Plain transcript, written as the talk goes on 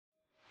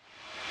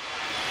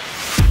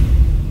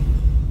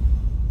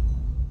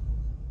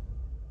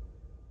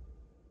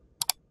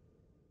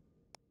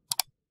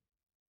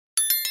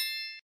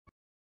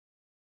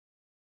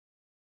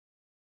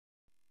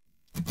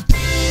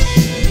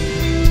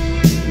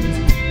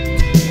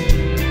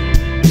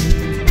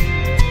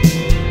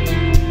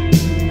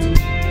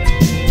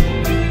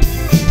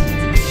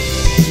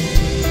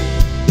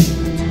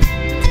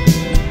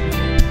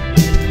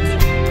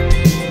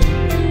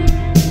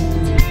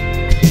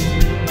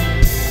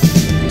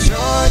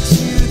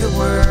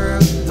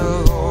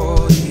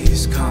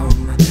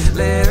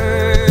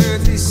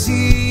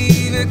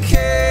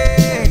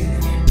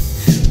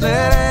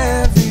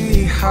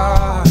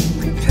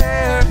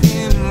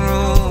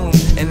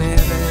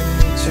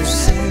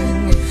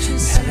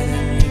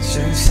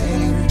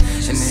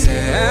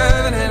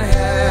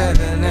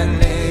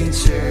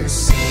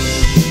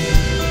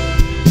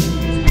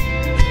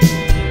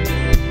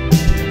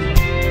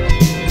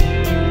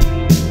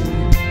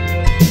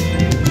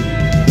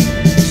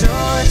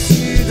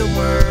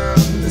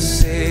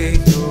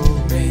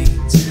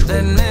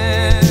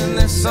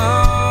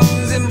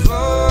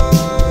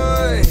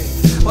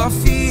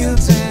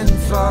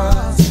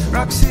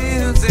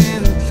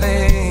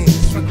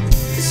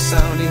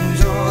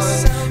joy.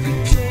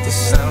 Repeat the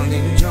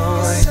sounding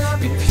joy.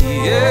 Repeat,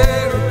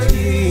 yeah,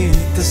 repeat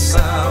the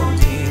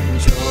sounding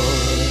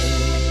joy.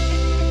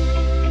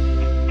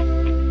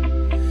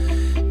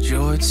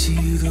 Joy to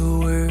the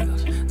world,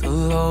 the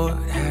Lord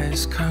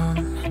has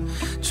come.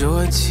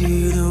 Joy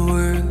to the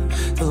world,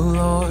 the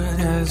Lord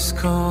has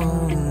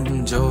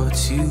come. Joy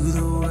to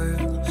the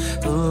world,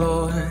 the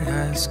Lord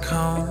has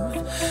come.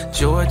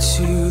 Joy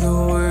to the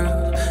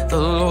world, the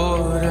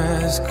Lord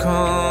has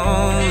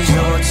come.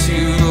 Joy to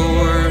the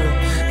world,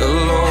 the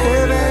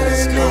Lord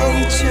has come.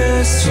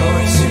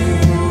 Joy to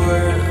the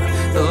world,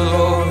 the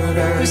Lord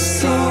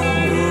has come.